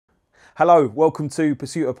Hello, welcome to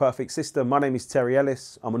Pursuit of Perfect System. My name is Terry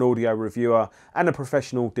Ellis. I'm an audio reviewer and a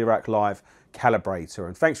professional Dirac Live Calibrator,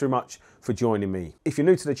 and thanks very much for joining me. If you're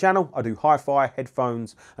new to the channel, I do hi-fi,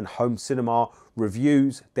 headphones and home cinema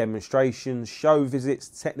reviews, demonstrations, show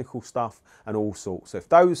visits, technical stuff and all sorts. So if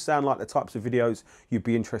those sound like the types of videos you'd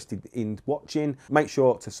be interested in watching, make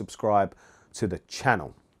sure to subscribe to the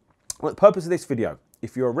channel. Well, the purpose of this video,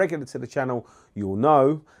 if you're a regular to the channel, you'll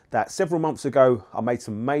know that several months ago I made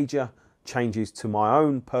some major changes to my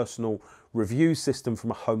own personal review system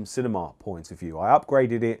from a home cinema point of view. I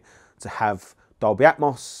upgraded it to have Dolby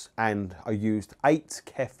Atmos, and I used 8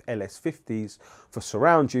 KEF LS50s for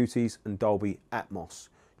surround duties and Dolby Atmos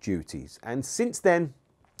duties. And since then,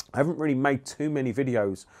 I haven't really made too many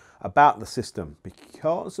videos about the system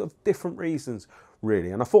because of different reasons,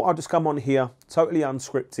 really. And I thought I'd just come on here, totally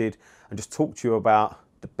unscripted, and just talk to you about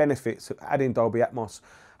the benefits of adding Dolby Atmos,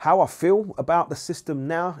 how I feel about the system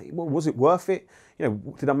now. Was it worth it? You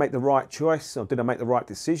know, did I make the right choice, or did I make the right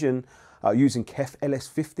decision using KEF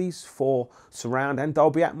LS50s for surround and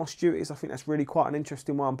Dolby Atmos duties? I think that's really quite an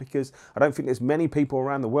interesting one because I don't think there's many people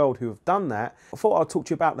around the world who have done that. I thought I'd talk to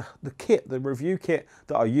you about the kit, the review kit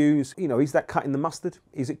that I use. You know, is that cutting the mustard?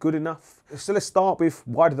 Is it good enough? So let's start with,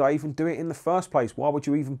 why did I even do it in the first place? Why would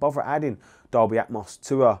you even bother adding Dolby Atmos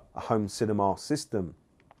to a home cinema system?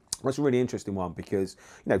 That's a really interesting one because,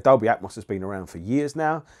 you know, Dolby Atmos has been around for years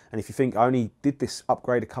now, and if you think I only did this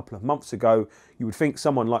upgrade a couple of months ago, you would think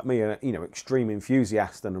someone like me, a extreme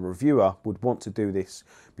enthusiast and a reviewer, would want to do this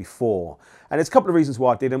before. And there's a couple of reasons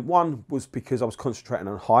why I didn't. One was because I was concentrating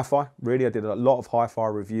on hi-fi. Really, I did a lot of hi-fi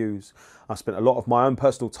reviews. I spent a lot of my own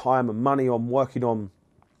personal time and money on working on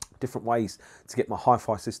different ways to get my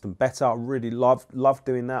hi-fi system better. I really love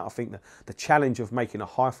doing that. I think the challenge of making a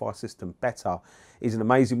hi-fi system better is an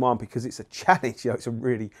amazing one because it's a challenge. You know, it's a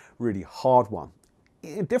really, really hard one.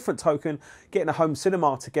 In a different token, getting a home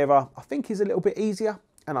cinema together, I think, is a little bit easier.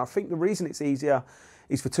 And I think the reason it's easier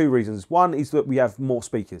is for two reasons. One is that we have more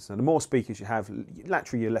speakers, and the more speakers you have,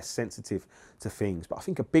 naturally you're less sensitive to things. But I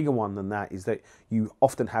think a bigger one than that is that you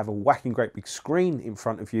often have a whacking great big screen in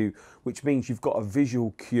front of you, which means you've got a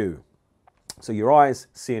visual cue. So your eyes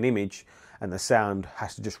see an image and the sound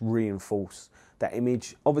has to just reinforce that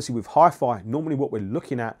image. Obviously with hi-fi, normally what we're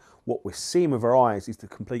looking at, what we're seeing with our eyes is the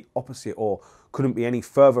complete opposite, or couldn't be any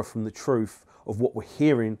further from the truth of what we're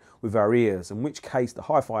hearing with our ears, in which case the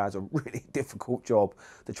hi-fi has a really difficult job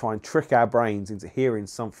to try and trick our brains into hearing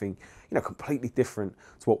something, you know, completely different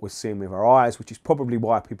to what we're seeing with our eyes, which is probably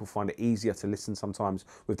why people find it easier to listen sometimes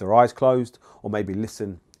with their eyes closed, or maybe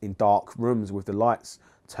listen in dark rooms with the lights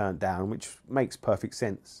turned down, which makes perfect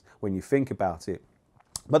sense when you think about it.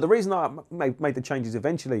 But the reason I made the changes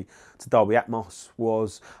eventually to Dolby Atmos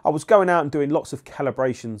was I was going out and doing lots of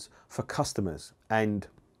calibrations for customers. And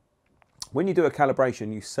when you do a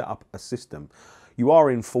calibration, you set up a system, you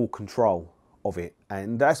are in full control of it.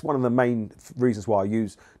 And that's one of the main reasons why I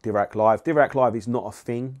use Dirac Live. Dirac Live is not a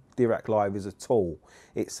thing. Dirac Live is a tool.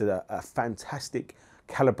 It's a fantastic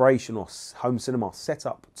calibration or home cinema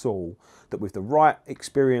setup tool that with the right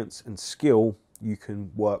experience and skill, you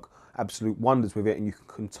can work absolute wonders with it, and you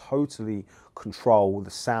can totally control the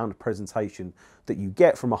sound presentation that you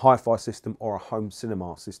get from a hi-fi system or a home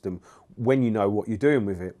cinema system when you know what you're doing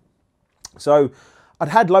with it. So I'd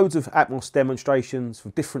had loads of Atmos demonstrations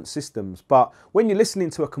for different systems, but when you're listening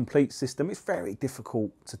to a complete system, it's very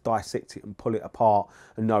difficult to dissect it and pull it apart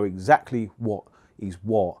and know exactly what is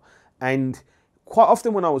what. And quite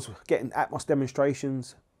often when I was getting Atmos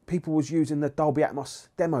demonstrations, people was using the Dolby Atmos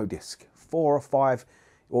demo disc, 4 or 5,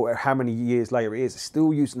 or how many years later it is,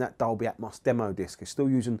 still using that Dolby Atmos demo disc, it's still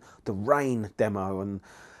using the Rain demo. And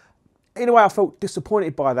in a way I felt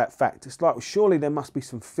disappointed by that fact. It's like, well, surely there must be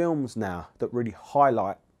some films now that really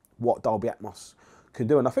highlight what Dolby Atmos can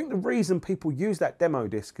do. And I think the reason people use that demo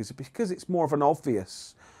disc is because it's more of an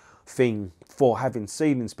obvious thing for having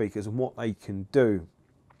ceiling speakers and what they can do.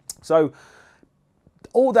 So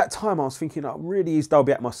all that time I was thinking, oh, really, is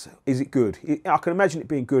Dolby Atmos, is it good? I can imagine it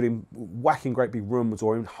being good in whacking great big rooms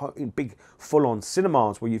or in big full-on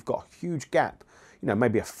cinemas where you've got a huge gap, you know,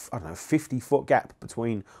 maybe a, I don't know, 50-foot gap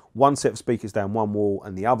between one set of speakers down one wall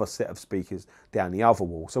and the other set of speakers down the other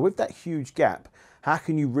wall. So with that huge gap, how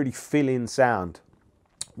can you really fill in sound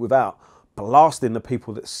without blasting the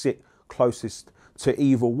people that sit closest to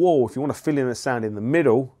either wall? If you want to fill in the sound in the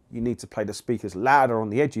middle, you need to play the speakers louder on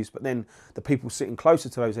the edges, but then the people sitting closer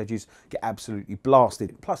to those edges get absolutely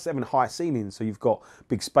blasted. Plus having high ceilings, so you've got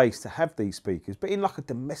big space to have these speakers. But in like a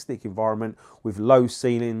domestic environment with low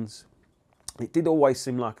ceilings, it did always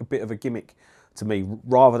seem like a bit of a gimmick to me,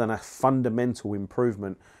 rather than a fundamental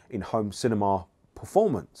improvement in home cinema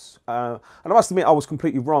performance. And I must admit I was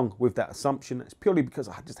completely wrong with that assumption. It's purely because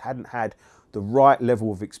I just hadn't had the right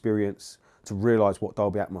level of experience to realise what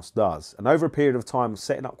Dolby Atmos does. And over a period of time,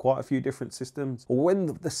 setting up quite a few different systems, or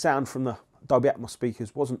when the sound from the Dolby Atmos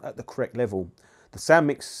speakers wasn't at the correct level, the sound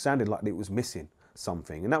mix sounded like it was missing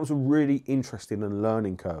something. And that was a really interesting and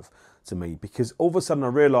learning curve to me, because all of a sudden I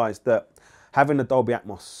realised that having a Dolby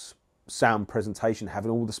Atmos sound presentation,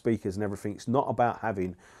 having all the speakers and everything, it's not about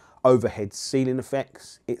having overhead ceiling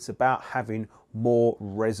effects, it's about having more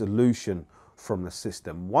resolution from the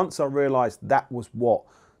system. Once I realised that was what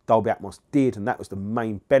Dolby Atmos did, and that was the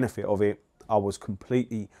main benefit of it, I was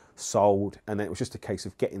completely sold, and it was just a case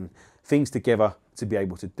of getting things together to be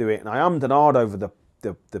able to do it. And I ummed and ahed over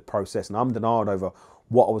the process, and ummed and ahed over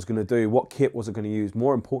what I was going to do, what kit was I going to use,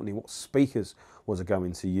 more importantly, what speakers was I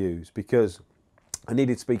going to use, because I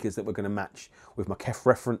needed speakers that were going to match with my KEF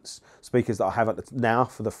reference, speakers that I have now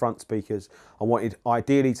for the front speakers. I wanted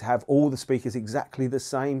ideally to have all the speakers exactly the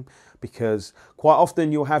same, because quite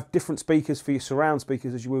often you'll have different speakers for your surround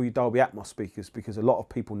speakers as you will your Dolby Atmos speakers, because a lot of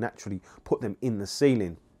people naturally put them in the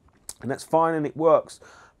ceiling. And that's fine and it works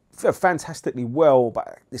fantastically well,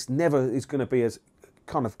 but this never is going to be as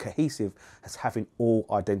kind of cohesive as having all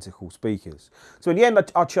identical speakers. So in the end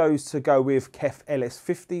I chose to go with KEF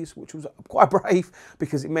LS50s, which was quite brave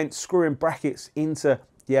because it meant screwing brackets into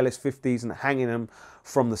the LS50s and hanging them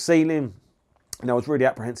from the ceiling. And I was really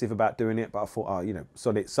apprehensive about doing it, but I thought, oh, you know,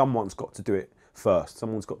 someone's got to do it first.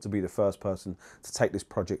 Someone's got to be the first person to take this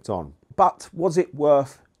project on. But was it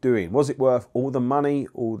worth doing? Was it worth all the money,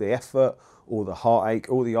 all the effort, all the heartache,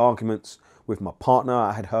 all the arguments with my partner?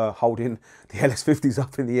 I had her holding the LS50s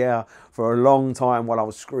up in the air for a long time while I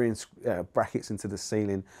was screwing brackets into the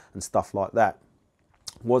ceiling and stuff like that.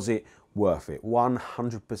 Was it worth it?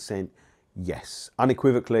 100% yes.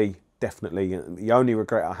 Unequivocally, definitely. And the only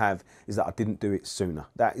regret I have is that I didn't do it sooner.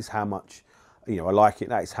 That is how much, you know, I like it.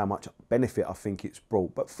 That is how much benefit I think it's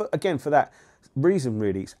brought. But again, for that reason,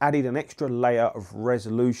 really, it's added an extra layer of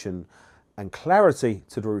resolution and clarity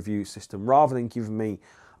to the review system rather than giving me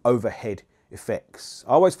overhead effects.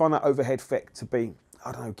 I always find that overhead effect to be,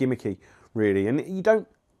 I don't know, gimmicky really, and you don't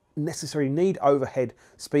necessarily need overhead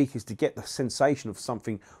speakers to get the sensation of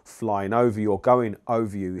something flying over you or going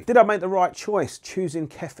over you. Did I make the right choice choosing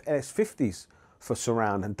KEF LS50s for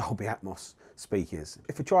surround and Dolby Atmos speakers?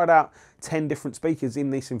 If I tried out 10 different speakers in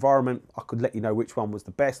this environment, I could let you know which one was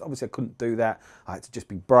the best. Obviously I couldn't do that. I had to just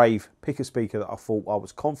be brave, pick a speaker that I thought I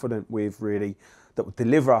was confident with really, that would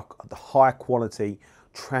deliver the high quality,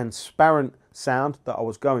 transparent sound that I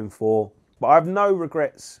was going for. But I have no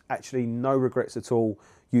regrets, actually no regrets at all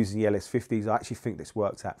using the LS50s. I actually think this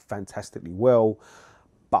worked out fantastically well,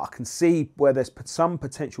 but I can see where there's some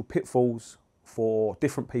potential pitfalls for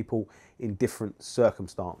different people in different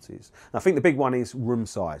circumstances. And I think the big one is room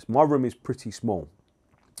size. My room is pretty small,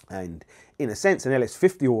 and in a sense an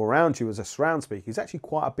LS50 all around you as a surround speaker is actually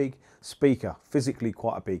quite a big speaker, physically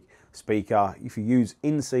quite a big speaker. If you use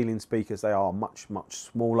in-ceiling speakers, they are much, much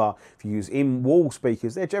smaller. If you use in-wall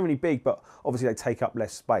speakers, they're generally big, but obviously they take up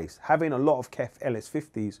less space. Having a lot of KEF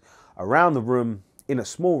LS50s around the room in a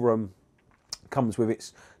small room comes with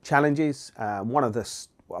its challenges. One of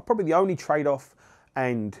probably the only trade-off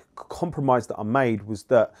and compromise that I made was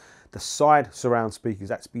that the side surround speakers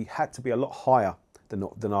had to be a lot higher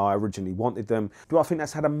than I originally wanted them. Do I think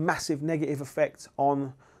that's had a massive negative effect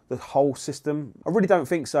on the whole system? I really don't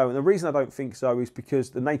think so, and the reason I don't think so is because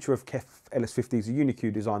the nature of KEF LS50s, a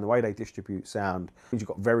UniQ design, the way they distribute sound, means you've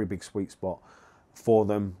got a very big sweet spot for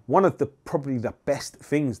them. One of probably the best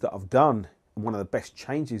things that I've done, and one of the best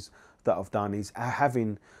changes that I've done, is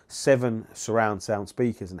having 7 surround sound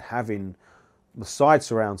speakers and having the side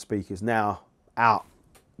surround speakers now out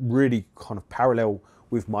really kind of parallel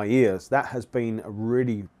with my ears. That has been a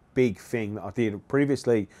really big thing that I did.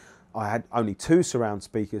 Previously, I had only 2 surround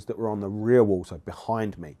speakers that were on the rear wall, so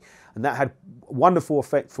behind me. And that had a wonderful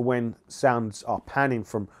effect for when sounds are panning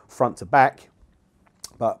from front to back.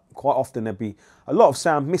 But quite often there'd be a lot of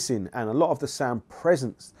sound missing, and a lot of the sound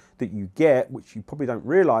presence that you get, which you probably don't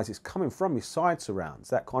realise, is coming from your side surrounds.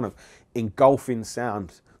 That kind of engulfing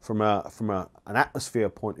sound from an atmosphere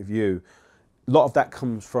point of view. A lot of that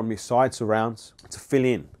comes from your side surrounds to fill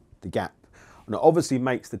in the gap. And it obviously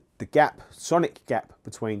makes the gap, sonic gap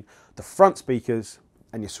between the front speakers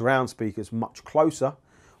and your surround speakers much closer,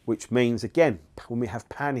 which means, again, when we have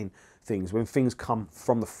panning things, when things come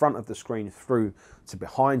from the front of the screen through to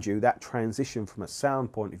behind you, that transition from a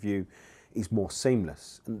sound point of view is more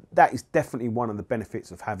seamless. And that is definitely one of the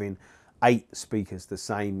benefits of having 8 speakers the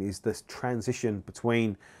same, is this transition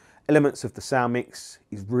between elements of the sound mix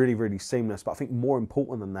is really, really seamless. But I think more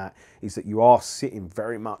important than that is that you are sitting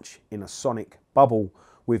very much in a sonic bubble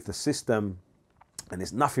with the system, and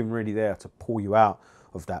there's nothing really there to pull you out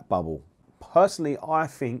of that bubble. Personally, I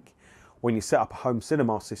think when you set up a home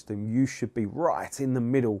cinema system, you should be right in the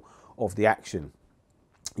middle of the action.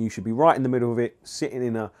 You should be right in the middle of it, sitting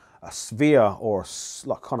in a sphere or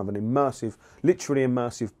like kind of an immersive, literally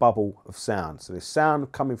immersive bubble of sound. So there's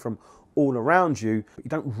sound coming from all around you, but you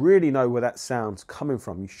don't really know where that sound's coming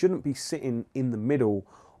from. You shouldn't be sitting in the middle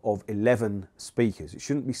of 11 speakers. It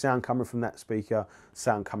shouldn't be sound coming from that speaker,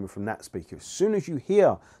 sound coming from that speaker. As soon as you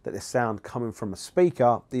hear that there's sound coming from a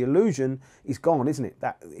speaker, the illusion is gone, isn't it?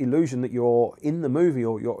 That illusion that you're in the movie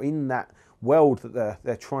or you're in that world that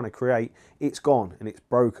they're trying to create, it's gone and it's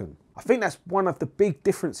broken. I think that's one of the big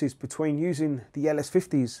differences between using the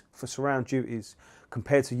LS50s for surround duties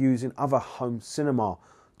compared to using other home cinema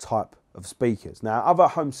type of speakers. Now, other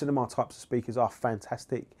home cinema types of speakers are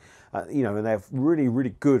fantastic, you know, and they're really,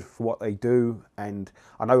 really good for what they do. And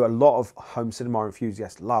I know a lot of home cinema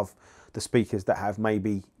enthusiasts love the speakers that have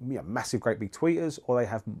maybe, you know, massive, great big tweeters, or they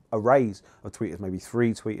have arrays of tweeters, maybe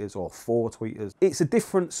 3 tweeters or 4 tweeters. It's a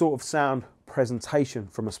different sort of sound presentation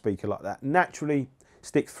from a speaker like that. Naturally,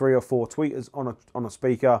 stick 3 or 4 tweeters on a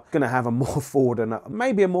speaker, going to have a more forward and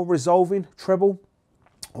maybe a more resolving treble,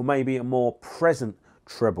 or maybe a more present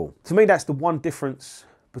treble. To me, that's the one difference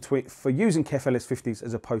for using KEF LS50s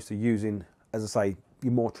as opposed to using, as I say,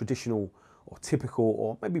 your more traditional or typical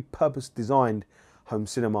or maybe purpose designed home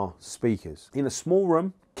cinema speakers. In a small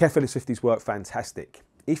room, KEF LS50s work fantastic.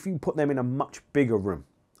 If you put them in a much bigger room,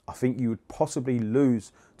 I think you would possibly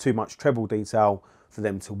lose too much treble detail for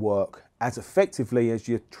them to work as effectively as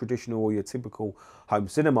your traditional or your typical home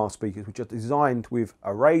cinema speakers, which are designed with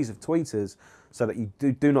arrays of tweeters so that you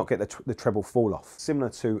do not get the treble fall off, similar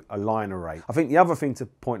to a line array. I think the other thing to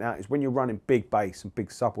point out is when you're running big bass and big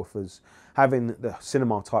subwoofers, having the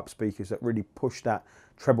cinema type speakers that really push that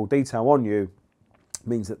treble detail on you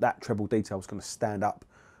means that that treble detail is going to stand up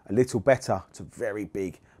a little better to very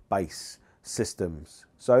big bass systems.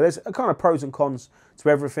 So there's a kind of pros and cons to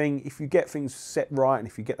everything. If you get things set right and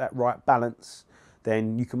if you get that right balance,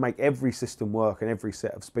 then you can make every system work and every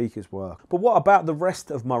set of speakers work. But what about the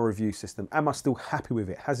rest of my review system? Am I still happy with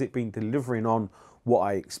it? Has it been delivering on what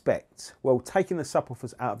I expect? Well, taking the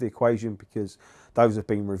subwoofers out of the equation because those have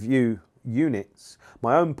been review units,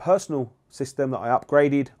 my own personal system that I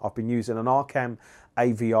upgraded, I've been using an Arcam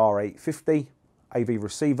AVR850 AV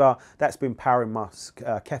receiver. That's been powering my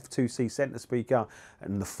KEF 2C center speaker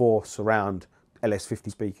and the 4 surround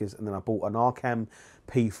LS50 speakers, and then I bought an Arcam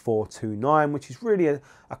P429, which is really a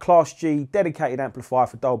Class G dedicated amplifier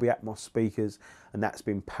for Dolby Atmos speakers, and that's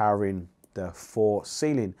been powering the 4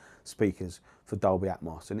 ceiling speakers for Dolby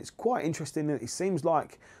Atmos. And it's quite interesting that it seems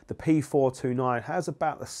like the P429 has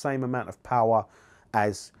about the same amount of power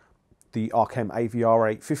as the Arcam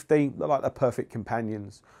AVR850. They're like the perfect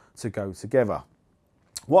companions to go together.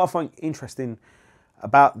 What I find interesting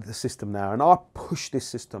about the system now, and I push this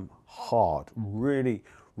system hard, really,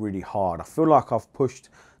 really hard. I feel like I've pushed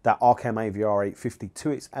that Arcam AVR850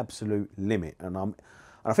 to its absolute limit, and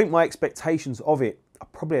I think my expectations of it are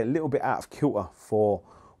probably a little bit out of kilter for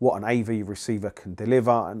what an AV receiver can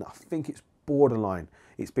deliver, and I think it's borderline.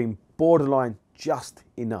 It's been borderline just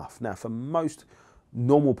enough. Now, for most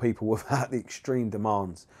normal people without the extreme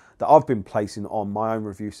demands that I've been placing on my own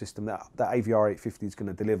review system, that AVR850 is going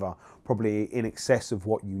to deliver probably in excess of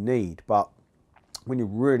what you need. But when you're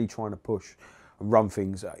really trying to push and run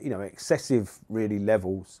things, you know, excessive really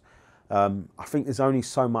levels, I think there's only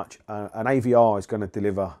so much an AVR is going to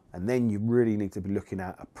deliver, and then you really need to be looking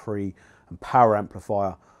at a pre and power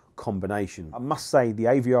amplifier combination. I must say the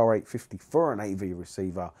AVR850 for an AV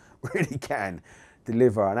receiver really can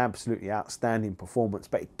deliver an absolutely outstanding performance,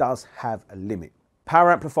 but it does have a limit.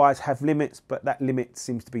 Power amplifiers have limits, but that limit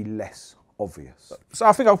seems to be less obvious. So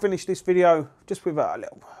I think I'll finish this video just with a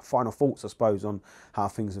little final thoughts, I suppose, on how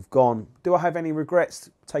things have gone. Do I have any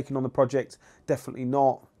regrets taking on the project? Definitely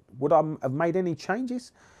not. Would I have made any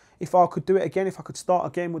changes? If I could do it again, if I could start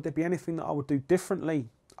again, would there be anything that I would do differently?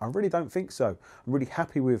 I really don't think so. I'm really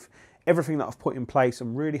happy with everything that I've put in place.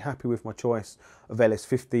 I'm really happy with my choice of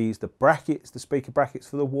LS50s, the brackets, the speaker brackets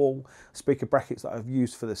for the wall, speaker brackets that I've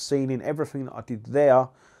used for the ceiling. Everything that I did there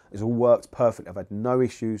has all worked perfect. I've had no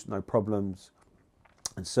issues, no problems,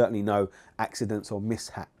 and certainly no accidents or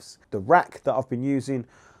mishaps. The rack that I've been using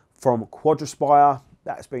from Quadraspire,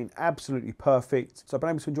 that's been absolutely perfect. So I've been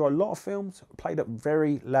able to enjoy a lot of films, played at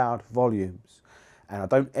very loud volumes. And I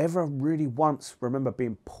don't ever really once remember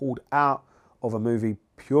being pulled out of a movie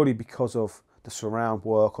purely because of the surround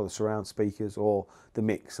work or the surround speakers or the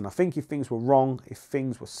mix. And I think if things were wrong, if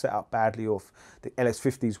things were set up badly, or if the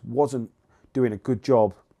LS50s wasn't doing a good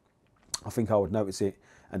job, I think I would notice it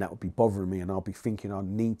and that would be bothering me, and I'll be thinking I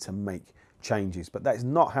need to make changes. But that is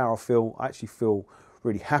not how I feel. I actually feel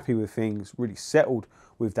really happy with things, really settled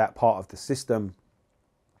with that part of the system.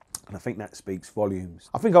 And I think that speaks volumes.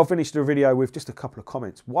 I think I'll finish the video with just a couple of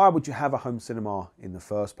comments. Why would you have a home cinema in the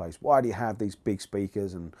first place? Why do you have these big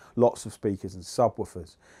speakers and lots of speakers and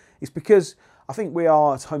subwoofers? It's because I think we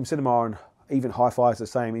are, as home cinema and even hi-fi is the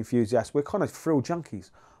same, enthusiasts, we're kind of thrill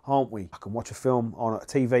junkies, aren't we? I can watch a film on a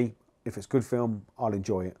TV. If it's a good film, I'll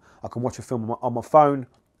enjoy it. I can watch a film on my phone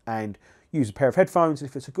and use a pair of headphones, and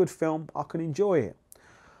if it's a good film, I can enjoy it.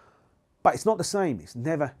 But it's not the same. It's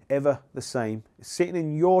never, ever the same. It's sitting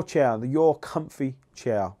in your chair, your comfy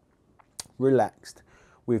chair, relaxed,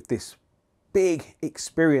 with this big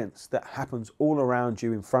experience that happens all around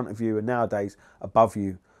you, in front of you, and nowadays above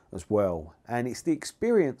you as well. And it's the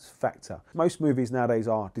experience factor. Most movies nowadays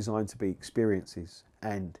are designed to be experiences,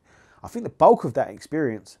 and I think the bulk of that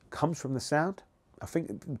experience comes from the sound. I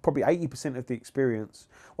think probably 80% of the experience,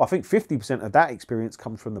 well, I think 50% of that experience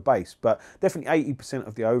comes from the bass, but definitely 80%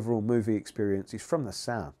 of the overall movie experience is from the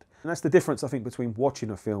sound. And that's the difference, I think, between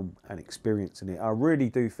watching a film and experiencing it. I really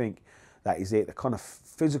do think that is it, the kind of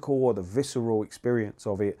physical or the visceral experience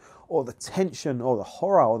of it, or the tension or the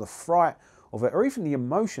horror or the fright of it, or even the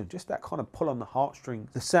emotion, just that kind of pull on the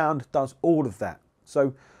heartstrings. The sound does all of that.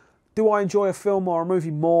 So do I enjoy a film or a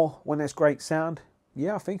movie more when there's great sound?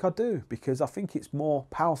 Yeah, I think I do, because I think it's more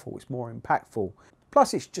powerful, it's more impactful.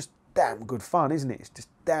 Plus, it's just damn good fun, isn't it? It's just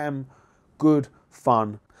damn good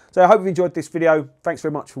fun. So I hope you enjoyed this video. Thanks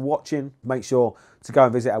very much for watching. Make sure to go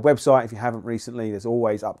and visit our website if you haven't recently. There's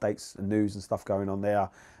always updates and news and stuff going on there.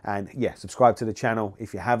 And yeah, subscribe to the channel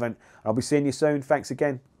if you haven't. I'll be seeing you soon. Thanks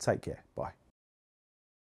again. Take care. Bye.